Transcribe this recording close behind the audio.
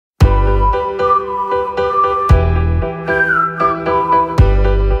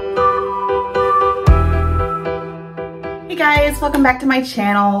guys, welcome back to my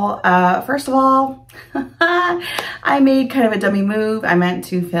channel. First of all, I made kind of a dummy move. I meant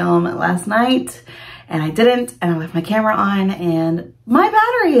to film last night and I didn't, and I left my camera on and my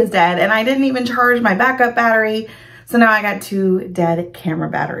battery is dead and I didn't even charge my backup battery. So now I got 2 dead camera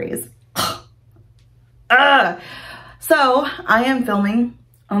batteries. So I am filming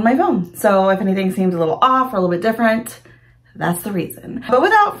on my phone. So if anything seems a little off or a little bit different, that's the reason. But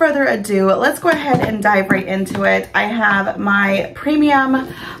without further ado, let's go ahead and dive right into it. I have my premium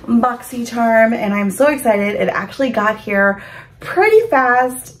Boxycharm and I'm so excited. It actually got here pretty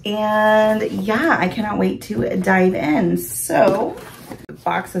fast and yeah, I cannot wait to dive in. So the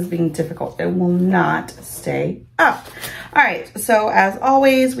box is being difficult. It will not stay up. All right, so as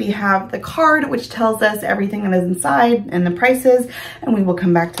always, we have the card, which tells us everything that is inside and the prices, and we will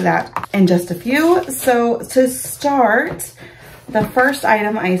come back to that in just a few. So to start, the first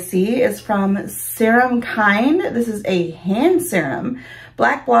item I see is from Serum Kind. This is a hand serum,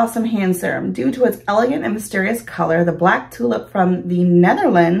 Black Blossom hand serum. Due to its elegant and mysterious color, the black tulip from the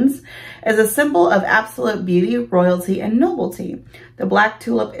Netherlands is a symbol of absolute beauty, royalty, and nobility. The black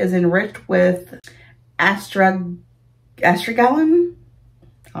tulip is enriched with astragalin,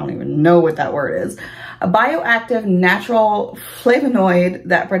 I don't even know what that word is, a bioactive natural flavonoid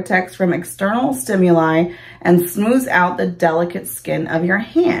that protects from external stimuli and smooths out the delicate skin of your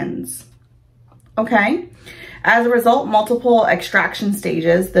hands. Okay. As a result, multiple extraction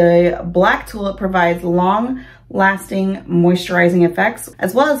stages, the black tulip provides long-lasting moisturizing effects,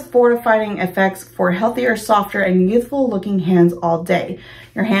 as well as fortifying effects for healthier, softer, and youthful-looking hands all day.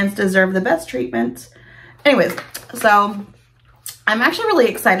 Your hands deserve the best treatment. Anyways, so I'm actually really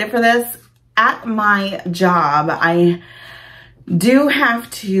excited for this. At my job, I do have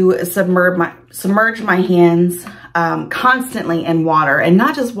to submerge my hands constantly in water, and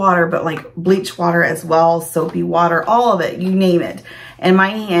not just water, but like bleach water as well, soapy water, all of it, you name it. And my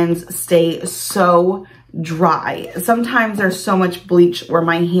hands stay so dry. Sometimes there's so much bleach where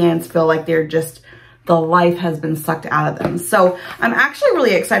my hands feel like they're just, the life has been sucked out of them. So I'm actually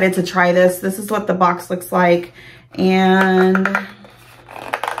really excited to try this. This is what the box looks like. And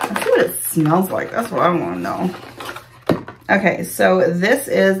let's see what it smells like. That's what I want to know. Okay, so this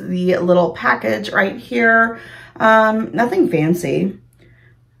is the little package right here. Nothing fancy,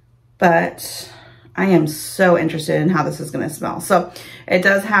 but I am so interested in how this is going to smell. So it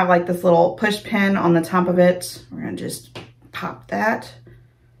does have like this little push pin on the top of it. We're going to just pop that.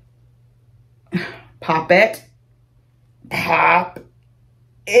 Pop it. Pop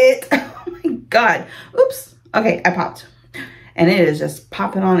it. Oh my God. Oops. Okay, I popped. And it is just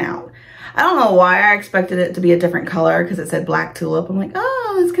popping on out. I don't know why I expected it to be a different color because it said black tulip. I'm like,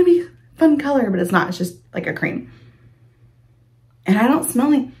 oh, it's going to be a fun color, but it's not. It's just like a cream. And I really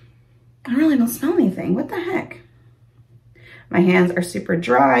don't smell anything. What the heck? My hands are super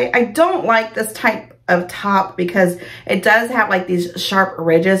dry. I don't like this type of top because it does have like these sharp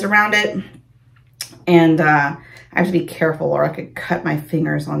ridges around it. And I have to be careful or I could cut my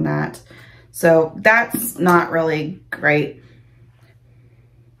fingers on that. So that's not really great.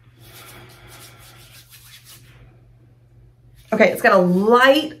 Okay, it's got a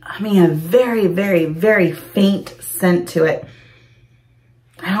light, a very, very, very faint scent to it.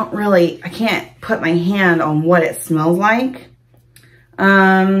 I can't put my hand on what it smells like.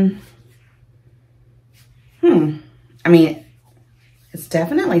 It's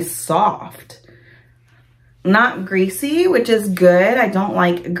definitely soft. Not greasy, which is good. I don't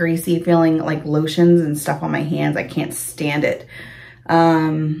like greasy feeling like lotions and stuff on my hands. I can't stand it.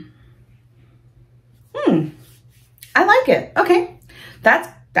 I like it. Okay. That's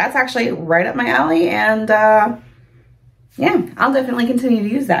actually right up my alley. And yeah, I'll definitely continue to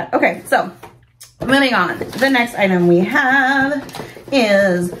use that. Okay. So moving on. The next item we have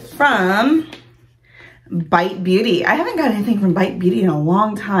is from Bite Beauty. I haven't got anything from Bite Beauty in a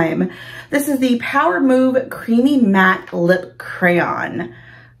long time. This is the Power Move Creamy Matte Lip Crayon.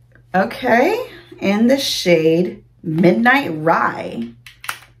 Okay. In the shade Midnight Rye.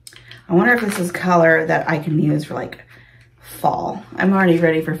 I wonder if this is color that I can use for like fall. I'm already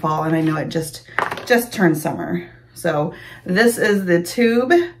ready for fall and I know it just turned summer. So this is the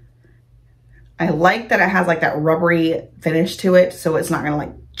tube. I like that it has like that rubbery finish to it so it's not gonna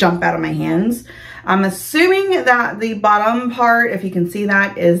like jump out of my hands. I'm assuming that the bottom part, if you can see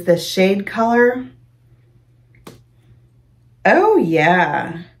that, is the shade color. Oh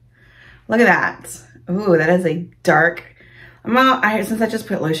yeah. Look at that. Ooh, that is a dark. Since I just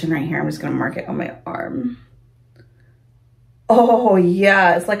put lotion right here, I'm just gonna mark it on my arm. Oh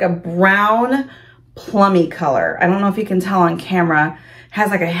yeah, it's like a brown plummy color. I don't know if you can tell on camera. It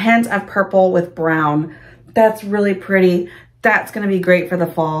has like a hint of purple with brown. That's really pretty. That's gonna be great for the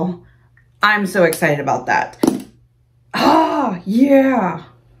fall. I'm so excited about that. Ah, yeah.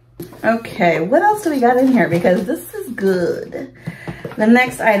 Okay, what else do we got in here? Because this is good. The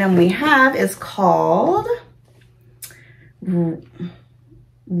next item we have is called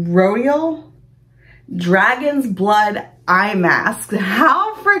Rodial Dragon's Blood Eye Mask.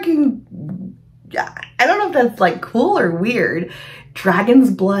 How freaking, I don't know if that's like cool or weird.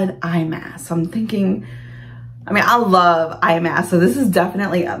 Dragon's Blood Eye Mask. I'm thinking, I mean, I love eye masks, so this is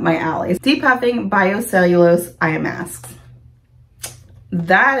definitely up my alley. Depuffing Biocellulose Eye Masks.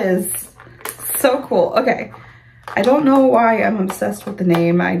 That is so cool. Okay, I don't know why I'm obsessed with the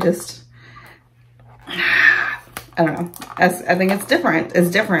name. I don't know. I think it's different. It's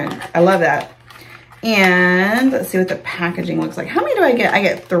different. I love that. And let's see what the packaging looks like. How many do I get? I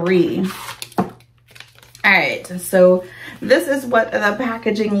get 3. All right, so this is what the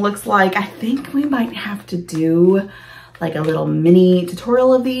packaging looks like. I think we might have to do like a little mini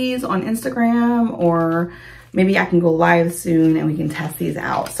tutorial of these on Instagram, or maybe I can go live soon and we can test these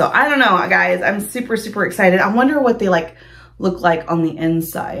out. So I don't know, guys. I'm super, super excited. I wonder what they like look like on the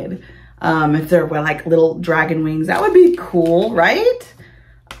inside. If they're like little dragon wings, that would be cool, right?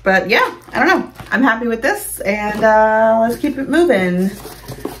 But yeah, I don't know. I'm happy with this, and let's keep it moving.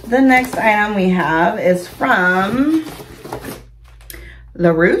 The next item we have is from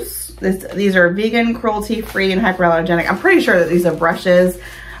LaRousse. These are vegan, cruelty-free, and hypoallergenic. I'm pretty sure that these are brushes.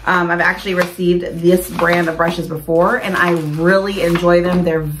 I've actually received this brand of brushes before, and I really enjoy them.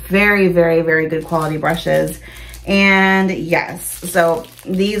 They're very, very, very good quality brushes. And yes, so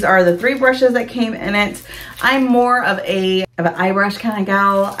these are the 3 brushes that came in it. I'm more of an eye brush kind of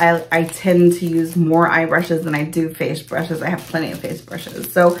gal. I tend to use more eye brushes than I do face brushes. I have plenty of face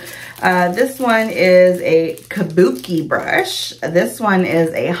brushes. So this one is a kabuki brush. This one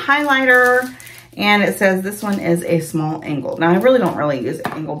is a highlighter. And it says this one is a small angle. Now, I really don't use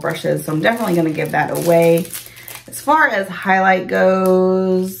angle brushes, so I'm definitely going to give that away. As far as highlight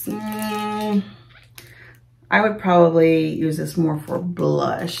goes, I would probably use this more for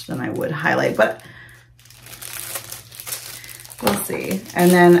blush than I would highlight, but we'll see.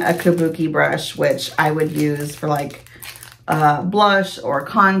 And then a kabuki brush, which I would use for like blush or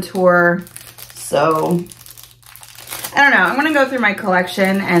contour. So I don't know. I'm going to go through my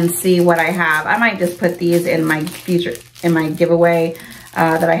collection and see what I have. I might just put these in my giveaway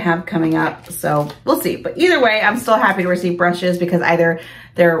that I have coming up. So we'll see. But either way, I'm still happy to receive brushes because either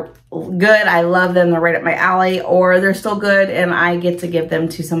they're good, I love them, they're right up my alley, or they're still good and I get to give them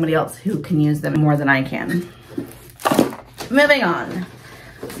to somebody else who can use them more than I can. Moving on.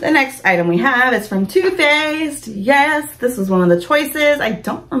 The next item we have is from Too Faced. Yes, this was one of the choices. I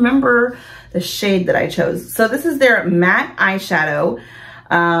don't remember the shade that I chose. So this is their matte eyeshadow,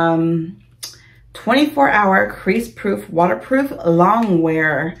 24-hour crease-proof, waterproof, long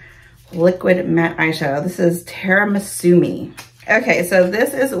wear liquid matte eyeshadow. This is Tiramisumi. Okay, so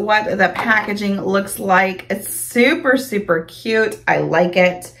this is what the packaging looks like. It's super, super cute. I like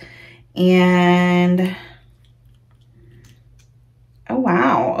it. And oh,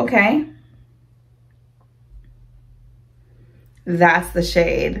 wow, okay. That's the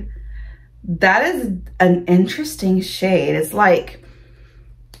shade. That is an interesting shade. It's like,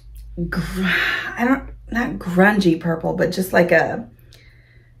 not grungy purple, but just like a,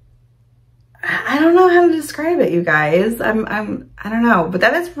 I don't know how to describe it, you guys. I don't know, but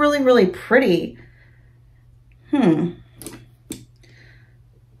that is really, really pretty. I'm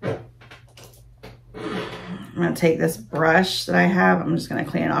gonna take this brush that I have. I'm just gonna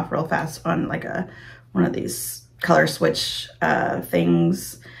clean it off real fast on like one of these color switch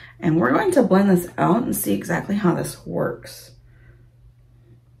things. And we're going to blend this out and see exactly how this works.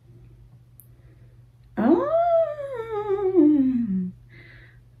 Oh,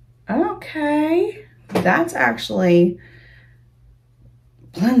 okay. That's actually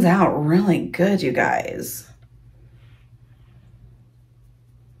blends out really good, you guys.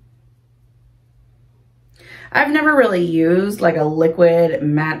 I've never really used like a liquid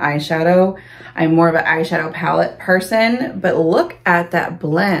matte eyeshadow. I'm more of an eyeshadow palette person, but look at that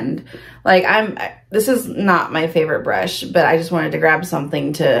blend. Like this is not my favorite brush, but I just wanted to grab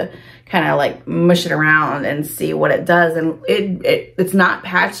something to kind of like mush it around and see what it does. And it's not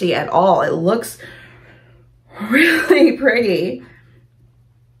patchy at all. It looks really pretty.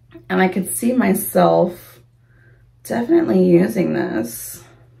 And I could see myself definitely using this.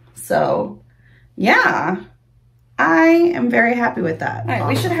 So yeah. I am very happy with that. All right,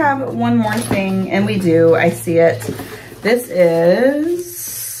 we should have one more thing, and we do. I see it. This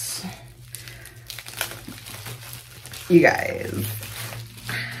is, you guys,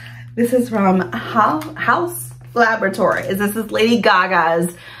 This is from House Laboratories. This is Lady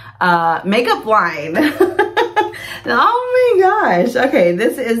Gaga's makeup line. Oh my gosh. Okay,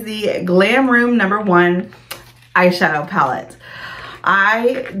 this is the Glam Room #1 eyeshadow palette.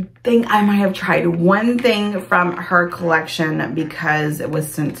 I think I might have tried one thing from her collection because it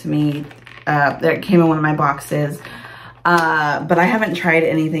was sent to me, that came in one of my boxes, but I haven't tried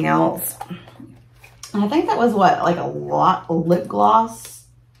anything else. I think that was what, like a lip gloss,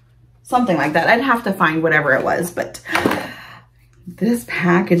 something like that. I'd have to find whatever it was, but this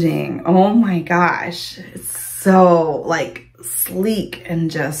packaging, oh my gosh, it's so like sleek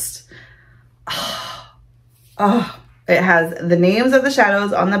and just, oh. It has the names of the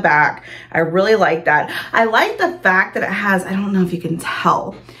shadows on the back. I really like that. I like the fact that it has, I don't know if you can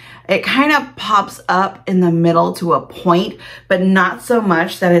tell, it kind of pops up in the middle to a point, but not so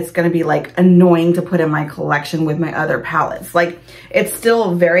much that it's going to be like annoying to put in my collection with my other palettes. Like, it's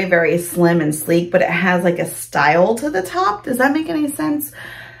still very, very slim and sleek, but it has like a style to the top. Does that make any sense?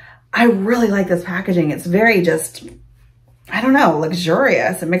 I really like this packaging. It's very just, I don't know,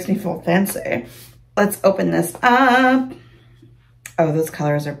 luxurious. It makes me feel fancy. Let's open this up. Oh, those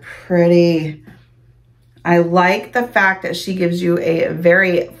colors are pretty. I like the fact that she gives you a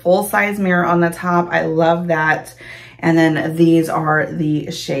very full-size mirror on the top. I love that. And then these are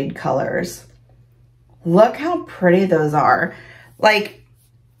the shade colors. Look how pretty those are. Like,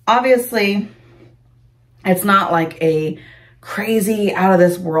 obviously, it's not like a crazy out of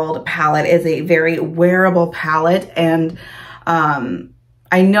this world palette. It's a very wearable palette. And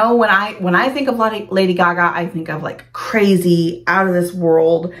I know when I think of Lady Gaga, I think of like crazy, out of this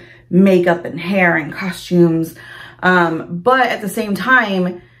world makeup and hair and costumes. But at the same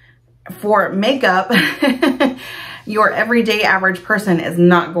time, for makeup, your everyday average person is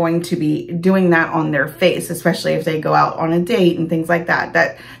not going to be doing that on their face, especially if they go out on a date and things like that,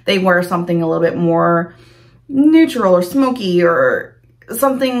 that they wear something a little bit more neutral or smoky or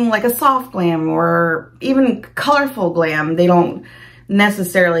something like a soft glam or even colorful glam. They don't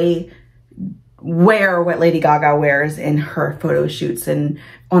necessarily wear what Lady Gaga wears in her photo shoots and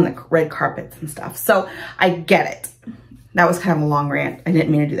on the red carpets and stuff. So I get it. That was kind of a long rant. I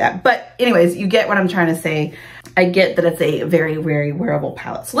didn't mean to do that. But anyways, you get what I'm trying to say. I get that it's a very, very wearable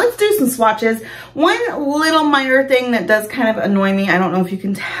palette. So let's do some swatches. One little minor thing that does kind of annoy me, I don't know if you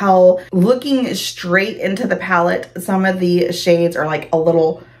can tell, looking straight into the palette, some of the shades are like a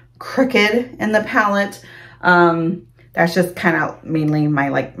little crooked in the palette. That's just kind of mainly my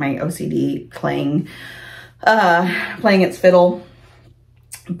OCD playing its fiddle.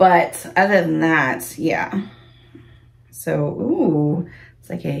 But other than that, yeah. So, ooh, it's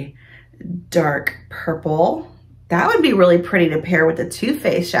like a dark purple. That would be really pretty to pair with the Too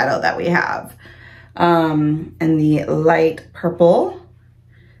Faced shadow that we have. And the light purple,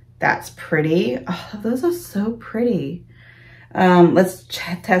 that's pretty. Oh, those are so pretty. Let's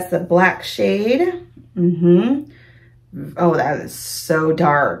test the black shade. Oh, that is so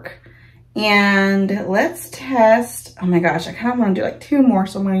dark. And let's test, oh my gosh, I kind of want to do like 2 more,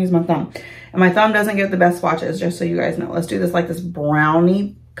 so I'm going to use my thumb. And my thumb doesn't get the best swatches, just so you guys know. Let's do this like this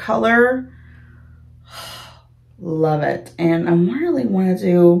brownie color. Love it. And I really want to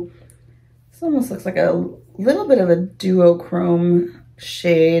do, this almost looks like a little bit of a duochrome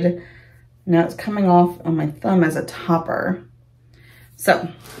shade. Now it's coming off on my thumb as a topper. So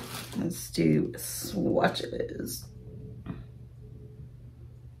let's do swatches.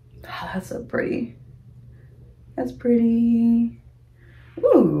 Oh, that's so pretty. That's pretty.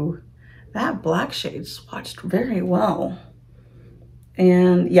 Ooh, that black shade swatched very well.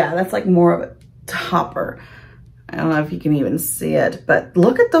 And yeah, that's like more of a topper. I don't know if you can even see it, but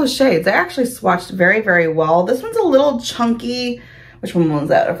look at those shades. They actually swatched very, very well. This one's a little chunky. Which one was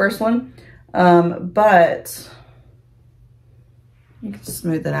that? The first one? But you can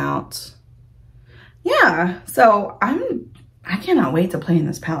smooth it out. Yeah, so I cannot wait to play in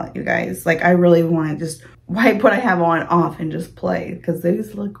this palette, you guys. Like, I really want to just wipe what I have on off and just play because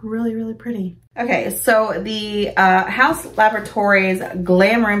these look really, really pretty. Okay, so the House Laboratories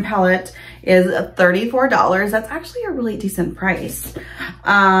Glam Room palette is $34. That's actually a really decent price.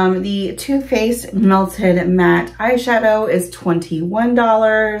 The Too Faced Melted Matte Eyeshadow is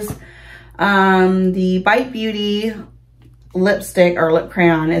 $21. The Bite Beauty lipstick or lip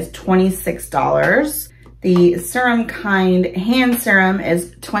crayon is $26. The Serum Kind hand serum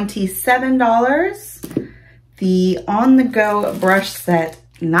is $27. The On The Go brush set,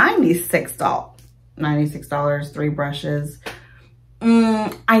 $96. $96, 3 brushes.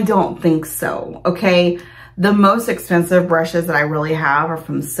 I don't think so, okay? The most expensive brushes that I really have are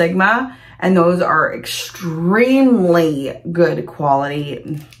from Sigma, and those are extremely good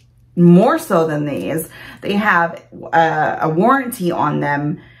quality. more so than these. They have a warranty on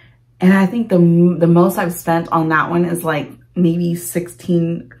them. And I think the most I've spent on that one is like maybe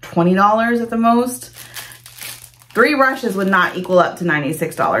 $16, $20 at the most. 3 brushes would not equal up to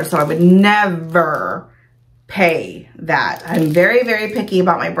 $96. So I would never pay that. I'm very, very picky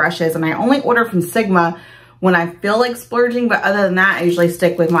about my brushes, and I only order from Sigma when I feel like splurging. But other than that, I usually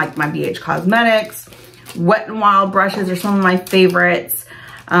stick with like my BH Cosmetics. Wet n Wild brushes are some of my favorites.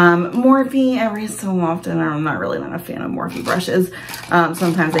 Morphe every so often. I'm not a fan of Morphe brushes.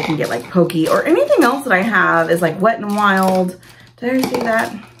 Sometimes they can get like pokey, or anything else that I have is like Wet n Wild. Did I say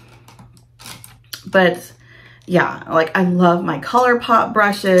that? But yeah, like I love my ColourPop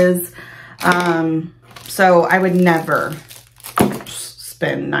brushes. So I would never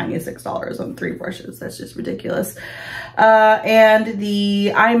spend $96 on 3 brushes. That's just ridiculous. And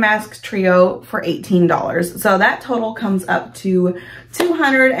the eye mask trio for $18. So that total comes up to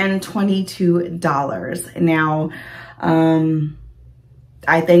 $222. Now,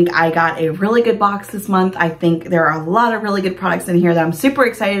 I think I got a really good box this month. I think there are a lot of really good products in here that I'm super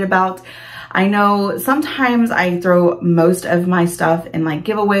excited about. I know sometimes I throw most of my stuff in like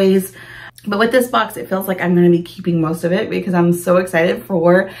giveaways, but with this box, it feels like I'm going to be keeping most of it because I'm so excited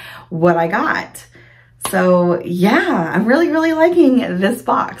for what I got. So yeah, I'm really, really liking this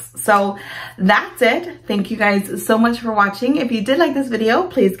box. So that's it. Thank you guys so much for watching. If you did like this video,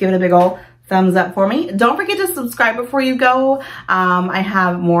 please give it a big ol' thumbs up for me. Don't forget to subscribe before you go. I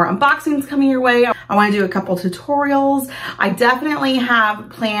have more unboxings coming your way. I want to do a couple tutorials. I definitely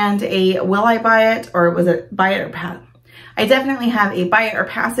have planned a will I buy it, or was it buy it or pass? I definitely have a buy it or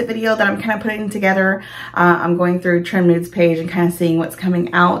pass it video that I'm kind of putting together. I'm going through Trend Moods page and kind of seeing what's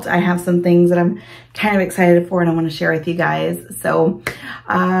coming out. I have some things that I'm kind of excited for and I want to share with you guys. So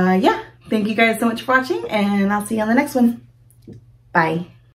yeah, thank you guys so much for watching, and I'll see you on the next one. Bye.